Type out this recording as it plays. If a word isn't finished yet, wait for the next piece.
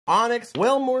Onyx,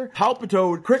 Wilmore,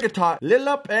 Palpitoad, Kricketot,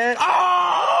 Lillup, and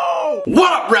oh!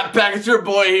 What up, Rep Pack? It's your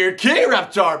boy here, King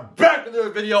Reptar, back with another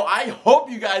video. I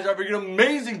hope you guys are having an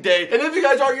amazing day. And if you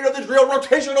guys are, you know this real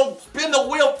rotational spin the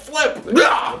wheel flip.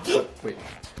 Wait.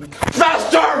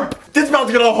 Faster! This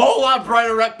mountain's getting a whole lot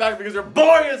brighter, Rep Pack, because your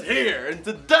boy is here. And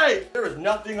today, there is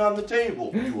nothing on the table.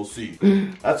 You will see.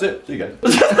 That's it. See you guys.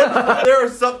 There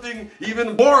is something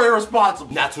even more irresponsible.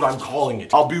 And that's what I'm calling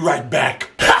it. I'll be right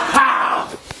back.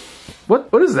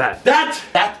 What is that?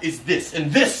 That is this,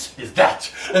 and this is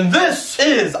that, and this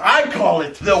is, I call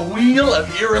it, the wheel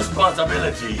of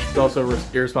irresponsibility. It's also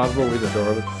irresponsible with the door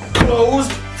open.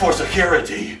 Closed for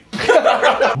security.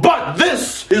 But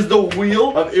this is the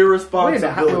wheel of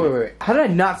irresponsibility. Wait. How did I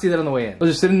not see that on the way in?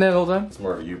 Was it sitting there the whole time? It's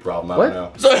more of a you problem, I what?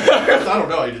 don't know. So, I don't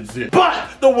know, I didn't see it.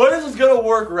 But the way this is gonna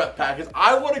work, Rep Pack, is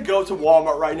I want to go to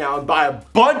Walmart right now and buy a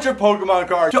bunch of Pokemon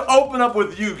cards to open up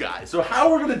with you guys. So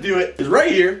how we're gonna do it is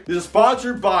right here. This is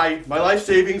sponsored by my life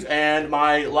savings and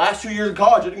my last 2 years of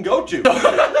college I didn't go to.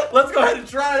 Let's go ahead and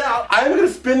try it out. I'm gonna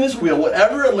spin this wheel.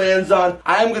 Whatever it lands on,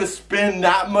 I'm gonna spend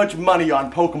that much money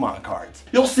on Pokemon cards.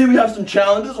 You'll see we have some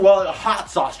challenges. Well, like a hot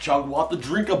sauce chug. We'll have to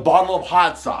drink a bottle of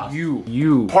hot sauce.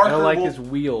 You. Parker I don't like this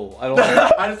wheel. I don't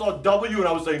like I just saw W and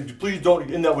I was saying, please don't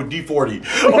end that with D40.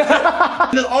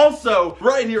 And then also,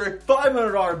 right here, a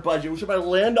 $500 budget, which if I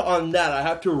land on that, I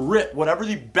have to rip whatever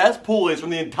the best pull is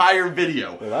from the entire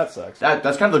video. Well, that sucks.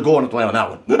 That's kind of the goal to land on that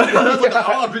one. Like,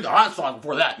 I want to drink the hot sauce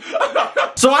before that.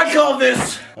 So I call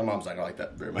this... My mom's not going to like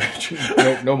that very much.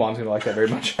 No mom's going to like that very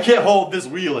much. I can't hold this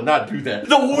wheel and not do that.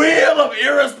 The wheel of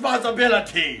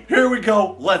irresponsibility. Here we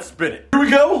go. Let's spin it. Here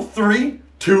we go. 3,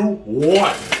 2,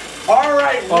 1. All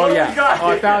right. Oh, yeah. We got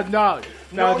 $1,000.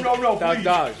 No, please.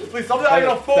 Please, something I can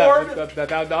afford.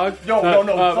 $1,000? No,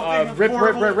 something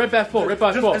Rip that pull.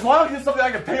 As long as it's something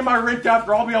I can pay my rent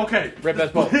after, I'll be okay. Rip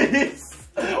that pull. Please.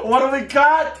 What do we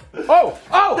got? Oh!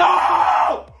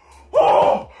 No!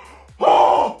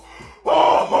 Oh!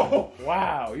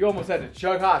 Wow, you almost had to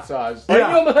chug hot sauce.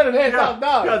 Yeah. You almost had to pay $1,000.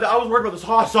 Yeah, I was worried about this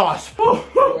hot sauce. Wait,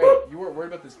 you weren't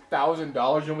worried about this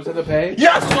 $1,000 you almost had to pay?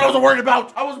 Yes, that's what I was worried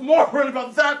about. I was more worried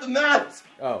about that than that.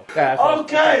 Oh, that's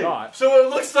okay. So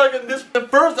it looks like in the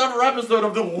first ever episode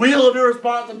of the Wheel of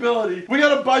Irresponsibility, we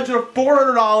got a budget of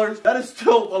 $400. That is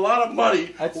still a lot of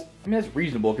money. That's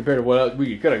reasonable compared to what else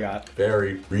we could have got.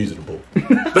 Very reasonable.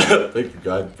 Thank you,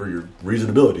 God, for your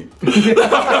reasonability.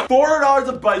 $400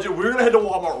 a budget. We're gonna head to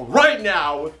Walmart right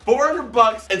now with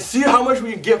 $400 and see how much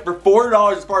we can get for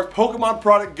 $400 as far as Pokemon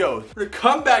product goes. We're gonna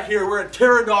come back here. We're gonna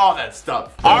tear into all that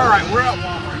stuff. All right, we're at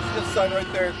Walmart. You see the sign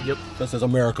right there? Yep. That says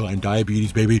America and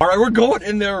diabetes, baby. All right, we're going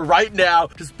in there right now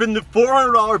to spend the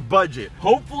 $400 budget.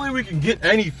 Hopefully, we can get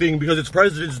anything because it's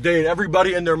President's Day and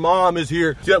everybody and their mom is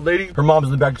here. See that lady? Her mom's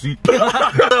in the back seat. We're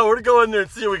gonna go in there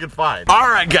and see what we can find. All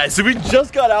right, guys, so we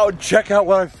just got out and check out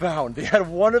what I found. They had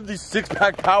one of these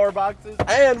 6-pack power boxes,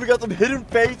 and we got some Hidden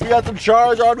Fates, we got some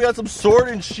Charizard, we got some Sword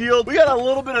and Shield. We got a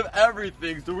little bit of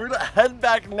everything, so we're gonna head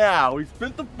back now. We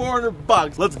spent the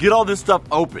 $400. Let's get all this stuff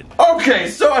open. Okay,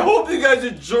 so I hope you guys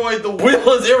enjoyed the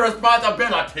Wheel of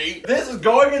Irresponsibility. This is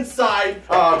going inside.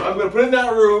 I'm gonna put it in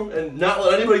that room and not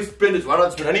let anybody spend it, so I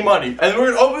don't spend any money. And then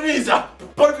we're gonna open these up.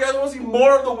 But if you guys want to see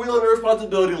more of the Wheel of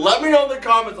Irresponsibility, let me know in the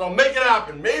comments and I'll make it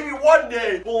happen. Maybe one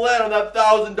day we'll land on that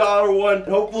 $1,000 one, and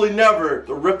hopefully never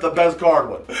to rip the best card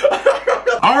one.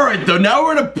 Alright though, now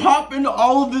we're gonna pop into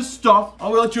all of this stuff.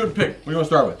 I'm gonna let you pick. What do you want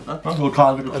to start with? Huh? Little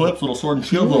cosmic eclipse, little Sword and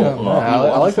Shield,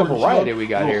 I like the variety we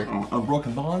got here.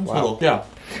 Broken bonds, wow. Yeah.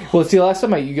 Well, see, last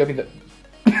time you got me the...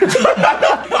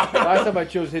 Last time I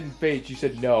chose Hidden Fates, you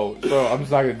said no, so I'm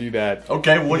just not gonna do that.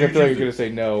 Okay, what do you I feel like you're gonna say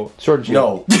no. Sword and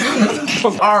Shield. No.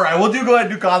 Alright, we'll go ahead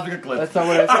and do Cosmic Eclipse. That's not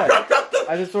what I said.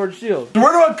 I said Sword and Shield. So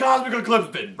we're doing Cosmic Eclipse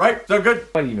then, right? Is that good?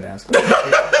 Why didn't you even ask?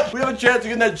 We have a chance to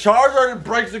get that Charizard and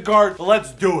breaks the card, so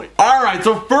let's do it. Alright,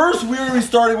 so first we're gonna be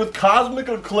starting with Cosmic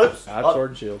Eclipse. Not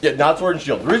Sword and Shield. Yeah, not Sword and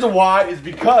Shield. The reason why is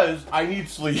because I need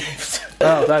sleeves.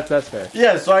 Oh, that's fair.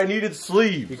 Yeah, so I needed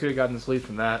sleeves. You could have gotten the sleeve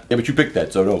from that. Yeah, but you picked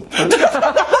that, so no.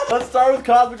 Let's start with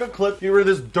Cosmic Eclipse. Get rid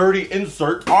of this dirty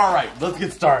insert. Alright, let's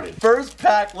get started. First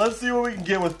pack, let's see what we can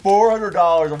get with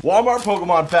 $400 of Walmart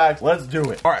Pokemon packs. Let's do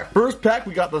it. Alright, first pack,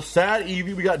 we got the Sad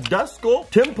Eevee, we got Duskull,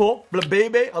 Temple,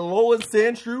 Blabebe, Alolan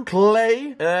Sandshrew,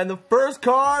 Clay, and the first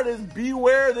card is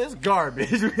Beware This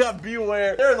Garbage. We got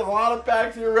Beware. There's a lot of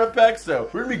packs here, Red Packs, so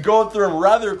we're gonna be going through them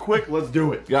rather quick. Let's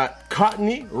do it. We got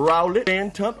Cottony, Rowlet,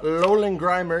 Phantump, Alolan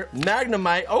Grimer,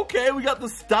 Magnemite. Okay, we got the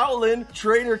Stoutland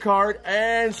Trainer card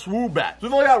and Swoobat. So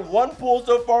we've only got one pull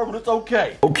so far, but it's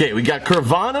okay. Okay, we got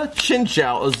Carvana,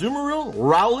 Chinchou, Azumarill,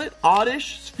 Rowlet,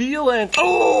 Oddish, Spheal, and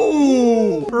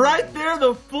oh! Right there,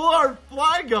 the full art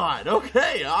Flygon.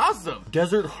 Okay, awesome.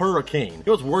 Desert Hurricane. You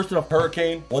know what's worse than a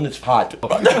hurricane? One that's hot. We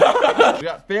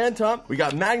got Phantom, we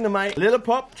got Magnemite,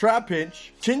 Lillipup,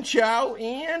 Trapinch, Chinchou,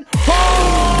 and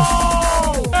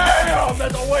oh! Damn,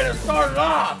 that's a way to start it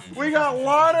off. We got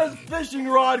Lana's Fishing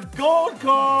Rod Gold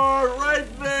card right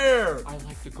there. I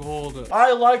like the gold.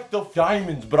 I like the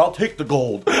diamonds, but I'll take the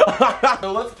gold.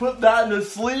 So let's put that in the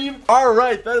sleeve. All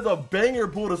right, that is a banger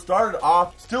pull to start it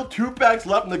off. Still 2 packs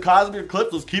left in the Cosmic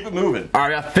Eclipse. Let's keep it moving. All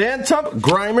right, Phantom,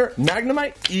 Grimer,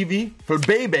 Magnemite, Eevee, for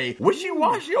Bebe,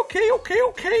 Wishy-Washy.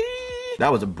 Okay.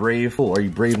 That was a brave pull. Are you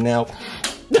brave now?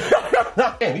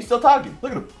 Damn, he's still talking.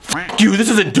 Look at him. Dude, this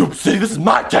isn't Dupe City. This is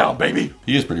my town, baby.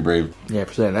 He is pretty brave. Yeah,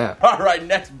 for saying that. All right,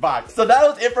 next box. So that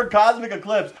was it for Cosmic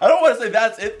Eclipse. I don't want to say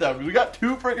that's it, though. We got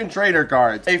 2 freaking trainer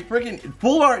cards, a freaking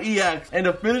full art EX, and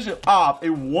to finish it off, a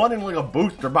 1 in like a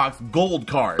booster box gold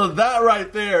card. So that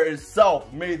right there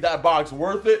itself made that box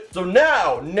worth it. So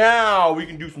now we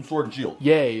can do some Sword and Shield.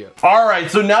 Yay. All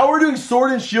right, so now we're doing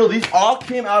Sword and Shield. These all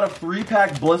came out of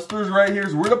 3-pack blisters right here.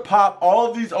 So we're gonna pop all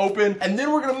of these open, and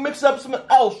then we're gonna mix up some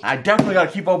else. I definitely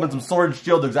gotta keep open some Sword and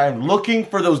Shield because I am looking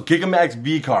for those Gigamax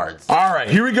V cards. All right,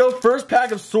 here we go. First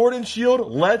pack of Sword and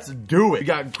Shield. Let's do it. We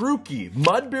got Grookey,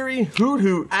 Mudberry,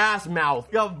 Hoot, Assmouth.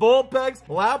 We got Vulpix,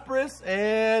 Lapras,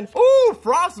 and ooh,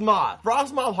 Frostmoth.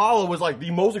 Frostmoth Hollow was like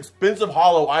the most expensive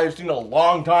hollow I have seen in a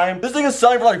long time. This thing is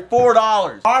selling for like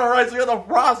 $4. All right, so we got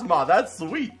the Frostmoth. That's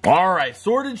sweet. All right,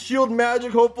 Sword and Shield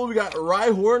Magic. Hopefully we got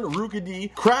Rhyhorn,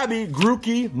 Rookidee, Krabby,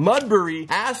 Grookey, Mudberry,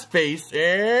 Assface,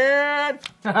 and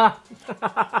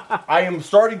I am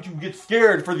starting to get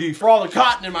scared for all the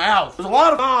cotton in my house. There's a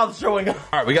lot of moths showing up.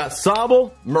 All right, we got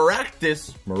Sobble,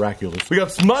 Miraculous. We got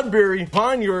Smudberry,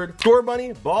 Ponyard,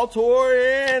 Scorbunny,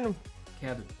 Baltoy, and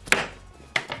Kevin.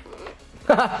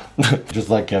 Just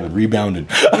like Kevin, rebounded.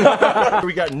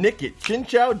 We got Nickit,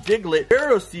 Chinchou, Diglett,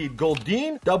 Ferroseed,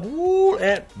 Goldeen, Dabool,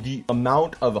 and the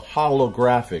amount of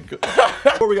holographic.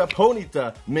 We got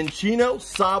Ponyta, Minchino,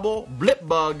 Sobble,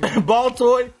 Blipbug,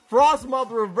 Baltoy,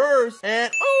 Frostmoth Reverse,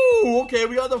 and oh, okay,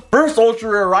 we got the first Ultra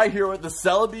Rare right here with the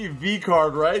Celebi V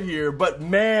card right here, but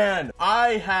man,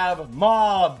 I have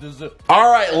mobs.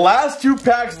 All right, last 2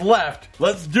 packs left.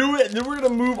 Let's do it, and then we're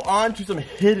gonna move on to some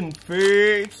Hidden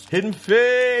Fates.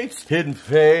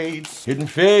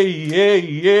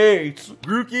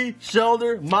 Grookey,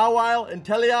 Shelder, Mawile, and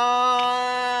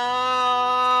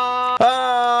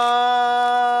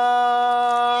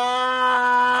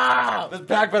this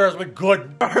pack better has been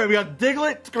good. All right, we got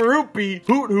Diglett, Skorupi,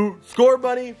 Hoot,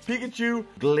 Scorbunny, Pikachu,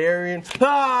 Galarian.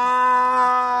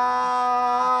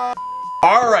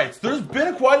 All right, so there's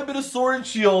been quite a bit of Sword and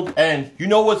Shield, and you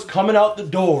know what's coming out the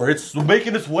door. It's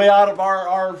making its way out of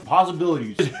our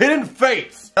possibilities. It's Hidden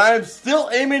Fates. I am still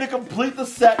aiming to complete the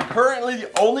set. Currently,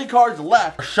 the only cards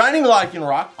left are Shining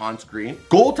Lycanroc on screen,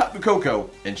 Gold Type Pikoko,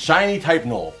 and Shiny Type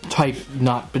Null. Type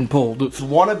not been pulled. This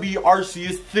wannabe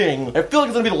Arceus thing. I feel like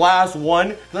it's gonna be the last one,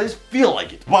 because I just feel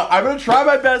like it. But I'm gonna try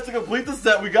my best to complete the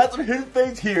set. We got some Hidden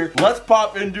Fates here. Let's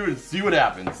pop into it and see what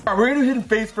happens. All right, we're gonna do Hidden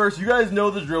Fates first. You guys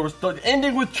know the drill. We're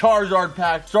ending with Charizard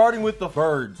pack, starting with the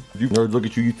birds. You nerds, look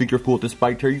at you. You think you're full with this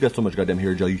spike tear? You got so much goddamn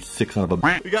hair gel, you sick son of a.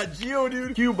 We got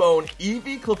Geodude, Cubone,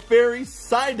 Eevee, Clefairy,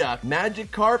 Psyduck,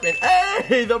 Magikarp, and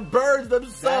hey, the birds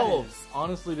themselves.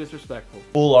 Honestly disrespectful.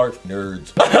 Full art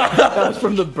nerds. That was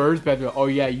from the birds bedroom. Oh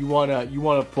yeah, you wanna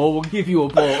pull? We'll give you a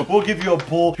pull. We'll give you a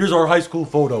pull. Here's our high school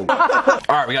photo. All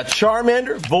right, we got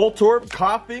Charmander, Voltorb,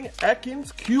 Coughing,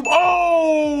 Ekans, Cube.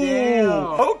 Oh!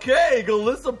 Damn. Okay,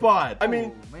 Golisopod. I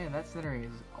mean, man, that centering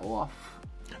is off.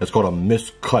 It's called a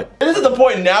miscut. This is the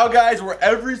point now, guys, where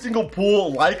every single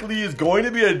pull likely is going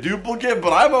to be a duplicate,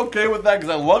 but I'm okay with that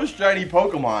because I love shiny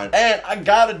Pokemon. And I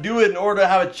gotta do it in order to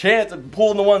have a chance at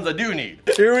pulling the ones I do need.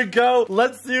 Here we go.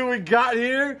 Let's see what we got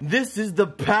here. This is the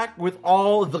pack with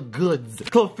all the goods.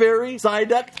 Clefairy,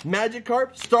 Psyduck,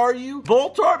 Magikarp, Staryu,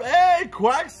 Voltorb, hey,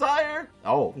 Quagsire.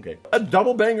 Oh, okay. A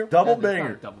double banger. Double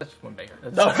banger. That's just one banger.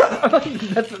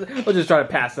 We'll just try to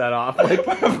pass that off. Like,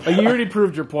 you already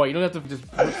proved your point. You don't have to just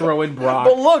throw in Brock.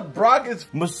 But look, Brock is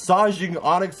massaging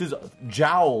Onyx's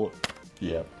jowl.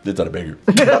 Yeah. It's not a bigger.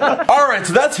 Alright,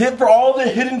 so that's it for all the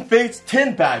Hidden Fates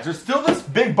 10 packs. There's still this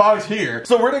big box here,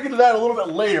 so we're gonna get to that a little bit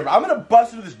later. But I'm gonna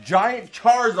bust into this giant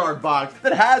Charizard box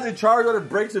that has a Charizard that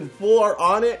breaks in full art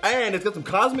on it, and it's got some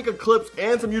Cosmic Eclipse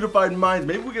and some Unified Minds.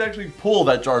 Maybe we can actually pull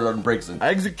that Charizard and breaks in.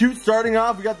 Execute starting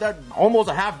off, we got that almost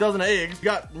a half dozen eggs. We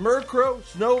got Murkrow,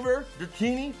 Snover,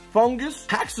 Dratini, Fungus,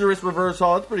 Haxorus Reverse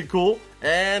Hall, that's pretty cool.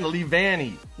 And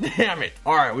Leavanny. Damn it.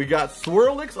 Alright, we got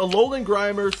Swirlix, Alolan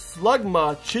Grimer,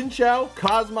 Slugma, Chinchou,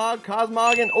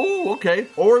 Cosmog, and oh, okay.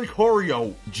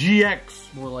 Oricorio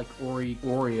GX. More like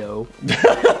Oreo.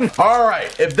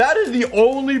 Alright, if that is the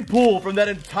only pull from that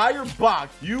entire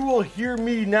box, you will hear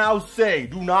me now say,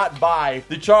 do not buy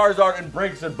the Charizard and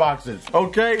Breaks It boxes.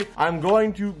 Okay? I'm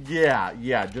going to,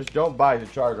 yeah, just don't buy the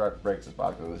Charizard and Breaks It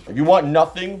boxes. If you want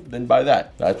nothing, then buy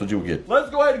that. That's what you'll get. Let's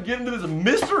go ahead and get into this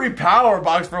mystery power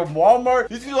box from Walmart.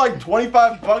 These are like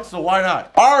 25 bucks, so why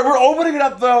not? Alright, we're opening it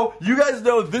up though. You guys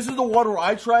know this is the one where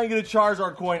I try and get a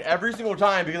Charizard coin every single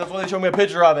time because that's what they show me a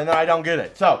picture of and then I don't get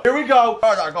it. So, here we go.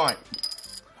 Charizard coin.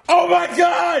 Oh my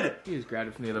god! You just grabbed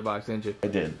it from the other box, didn't you? I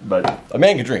did, but a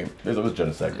man can dream. It was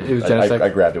Genesect. It was Genesect. I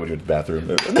grabbed it when he went to the bathroom.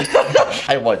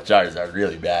 I want Charizard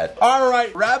really bad.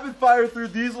 Alright, rapid fire through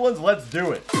these ones. Let's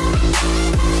do it.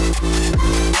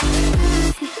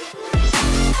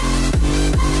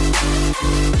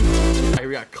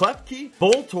 We got Klefki,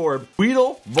 Voltorb,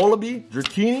 Weedle, Volibee,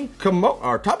 Dratini,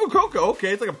 Tapu Koko.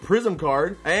 Okay, it's like a Prism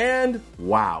card. And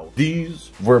wow,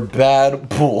 these were bad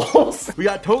pulls. We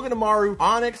got Togedemaru,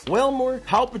 Onix, Whelmore,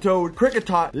 Palpitoad,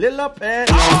 Kricketot, Lilip, and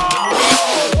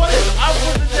what is up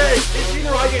for today? It's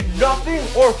either I get nothing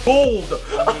or gold.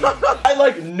 I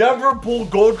like never pull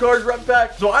gold cards rep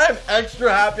pack, so I am extra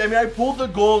happy. I mean, I pulled the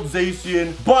gold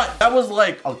Zacian, but that was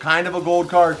like a kind of a gold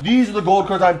card. These are the gold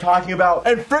cards I'm talking about,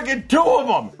 and freaking 2 of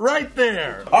them right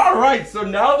there. All right, so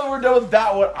now that we're done with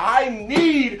that one, I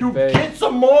need to get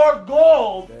some more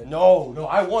gold. No,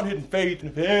 I want Hidden Fates,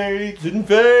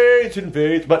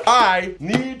 but I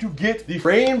need to get the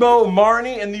Rainbow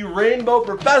Marnie and the Rainbow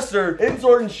Professor in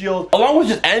Sword and Shield, along with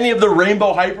just any of the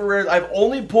Rainbow Hyper Rares. I've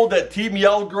only pulled that Team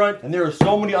Yell Grunt, and there are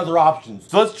so many other options.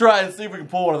 So let's try and see if we can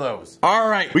pull one of those. All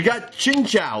right, we got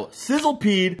Chinchou,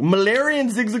 Sizzlepede,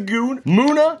 Malarian Zigzagoon,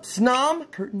 Munna, Snom,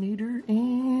 Curtinator,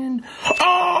 and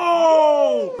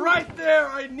oh! Right there,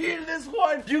 I needed this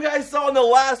one. You guys saw in the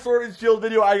last Sword and Shield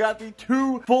video, I got the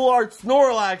 2 full art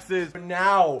Snorlaxes. But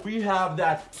now, we have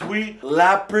that sweet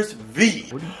Lapras V.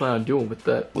 What do you plan on doing with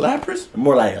that? Lapras?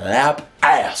 More like lap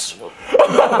ass. You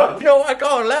know, I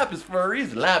call it Lapras for a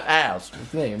reason. Lap ass.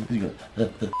 His name.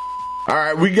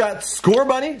 Alright, we got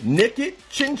Scorbunny, Nickit,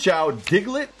 Chinchou,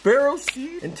 Diglett,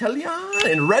 Ferroseed,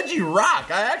 Inteleon, and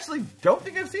Regirock. I actually don't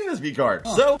think I've seen this V card.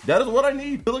 So, that is what I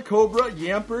need. Cobra,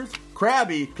 Yampers,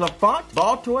 Krabby, Clefant,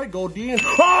 Baltoy, Goldeen.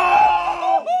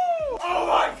 Oh! Oh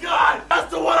my god!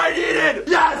 That's the one I needed!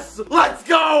 Yes! Let's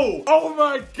go! Oh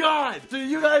my god! So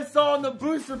you guys saw in the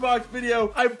booster box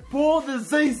video, I pulled the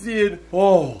Zacian.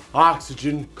 Oh,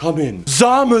 oxygen, come in.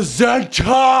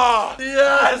 Zamazenta!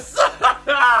 Yes!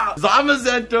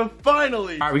 Zamazenta,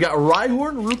 finally! Alright, we got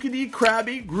Rhyhorn, Rookidee,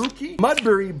 Krabby, Grookey,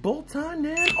 Mudbury, Bolton,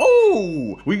 and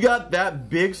oh! We got that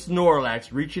big Snorlax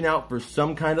reaching out for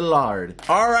some kind of lard.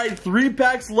 Alright, 3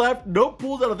 packs left. No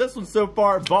pulls out of this one so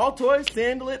far. Baltoy,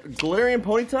 Sandlet, Galarian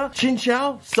Ponyta,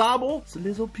 Chinchou, Sobble,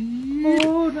 Sizzlepede.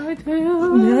 Oh,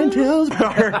 Ninetales.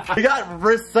 Ninetales. We got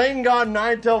Rasengan,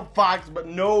 Ninetale Fox, but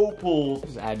no pulls.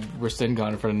 Just add Rasengan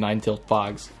in front of Ninetale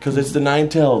Fox. Because it's the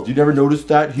Ninetales. You never noticed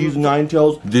that? He's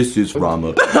Ninetales. This is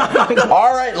Rama.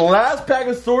 Alright, last pack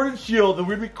of Sword and Shield, and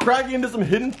we're going to be cracking into some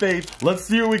Hidden Fates. Let's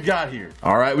see what we got here.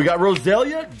 Alright, we got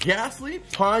Roselia, Ghastly,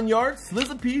 Pawniard,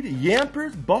 Slizipede,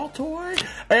 Yampers, Baltoy,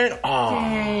 and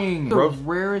dang, the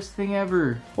rarest thing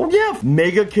ever. Oh yeah,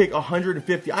 Mega Kick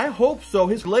 150. I hope so.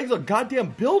 His legs are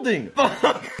goddamn building.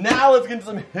 Now let's get into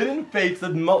some Hidden Fates.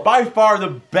 By far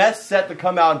the best set to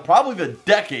come out in probably the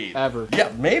decade. Ever.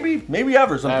 Yeah, maybe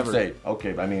ever, some people say.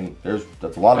 Okay, I mean,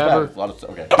 that's a lot of packs. A lot of,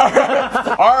 okay.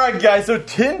 Alright guys, so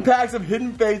 10 packs of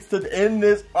Hidden Fates to end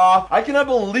this off. I cannot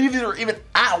believe these are even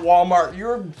at Walmart.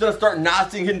 You're gonna start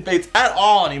not seeing Hidden Fates at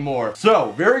all anymore.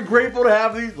 So, very grateful to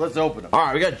have these. Let's open them.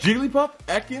 Alright, we got Jigglypuff,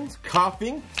 Ekans,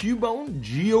 Coughing, Cubone,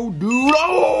 Geodude.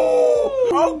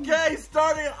 Oh! Okay,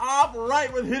 starting off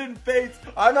right with Hidden Fates.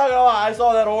 I'm not gonna lie, I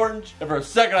saw that orange, and for a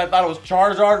second I thought it was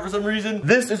Charizard for some reason.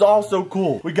 This is also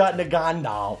cool. We got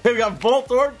Nagandal. Hey, we got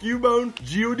Voltorb, Cubone,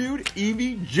 Geodude,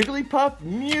 Eevee, Jigglypuff,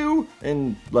 Mew,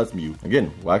 and less Mew.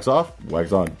 Again, wax off,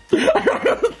 wax on.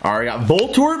 Alright, we got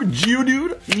Voltorb,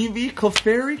 Geodude, Eevee,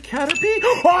 Clefairy, Caterpie.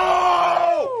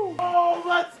 Oh! Oh,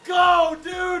 let's go,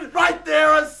 dude! Right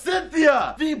there, a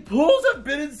Cynthia! The EV pulls have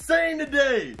been insane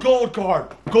today. Gold card,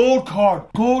 gold card,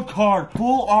 gold card,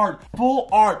 full art,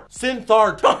 synth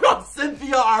art,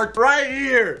 Cynthia art right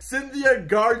here. Cynthia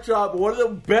Garchomp, one of the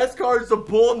best cards to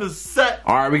pull in the set.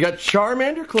 All right, we got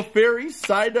Charmander, Clefairy,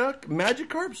 Psyduck,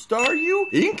 Magikarp,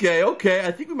 Staryu, Inkay. Okay,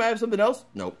 I think we might have something else.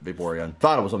 Nope, Vaporeon.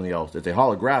 Thought it was something else. It's a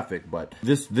holographic, but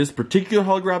this particular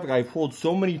holographic I've pulled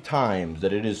so many times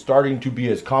that it is starting to be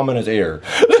as common as air.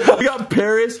 We got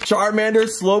Paris, Charmander,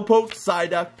 Slowpoke,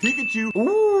 Psyduck, Pikachu.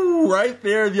 Ooh, right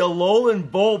there, the Alolan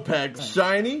Vulpix,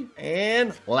 shiny,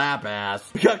 and Lapras.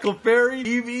 We got Clefairy,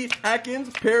 Eevee,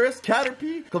 Ekans, Paris,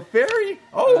 Caterpie, Clefairy.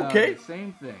 Oh, okay.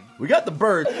 Same thing. We got the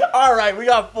birds. All right, we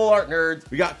got full art nerds.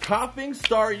 We got Coughing,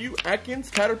 Staryu, Ekans,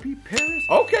 Caterpie, Paris.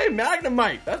 Okay,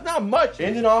 Magnemite. That's not much.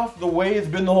 Ending off the way it's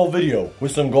been the whole video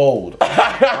with some gold.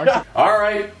 All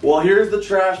right, well, here's the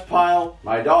trash pile.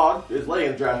 My dog is laying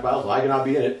in the trash pile, so I cannot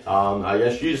be in it. I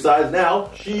guess she decides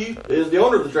now she is the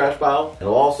owner of the trash pile, and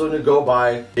will also need to go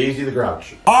by Daisy the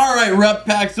Grouch. All right, Rep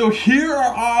Pack, so here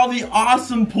are all the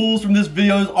awesome pulls from this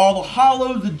video. There's all the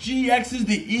holos, the GXs,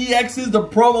 the EXs, the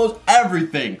promos,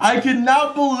 everything. I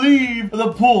cannot believe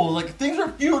the pulls. Like, things are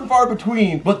few and far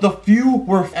between, but the few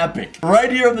were epic.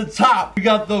 Right here on the top, we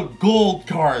got the gold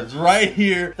cards right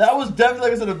here. That was definitely,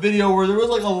 like I said, a video where there was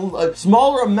like a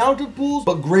smaller amount of pulls,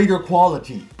 but greater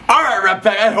quality. Alright, Rep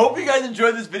Pack, I hope you guys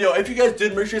enjoyed this video. If you guys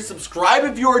did, make sure to subscribe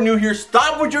if you are new here.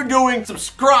 Stop what you're doing,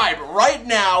 subscribe right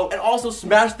now, and also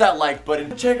smash that like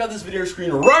button. Check out this video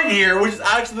screen right here, which is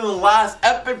actually the last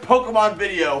epic Pokemon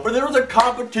video, where there was a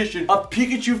competition of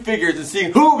Pikachu figures and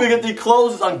seeing who would get the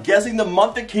closest on guessing the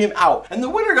month it came out. And the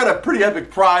winner got a pretty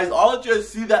epic prize. I'll let you guys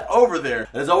see that over there.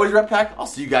 And as always, Rep Pack, I'll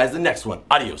see you guys in the next one.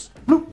 Adios. Bloop.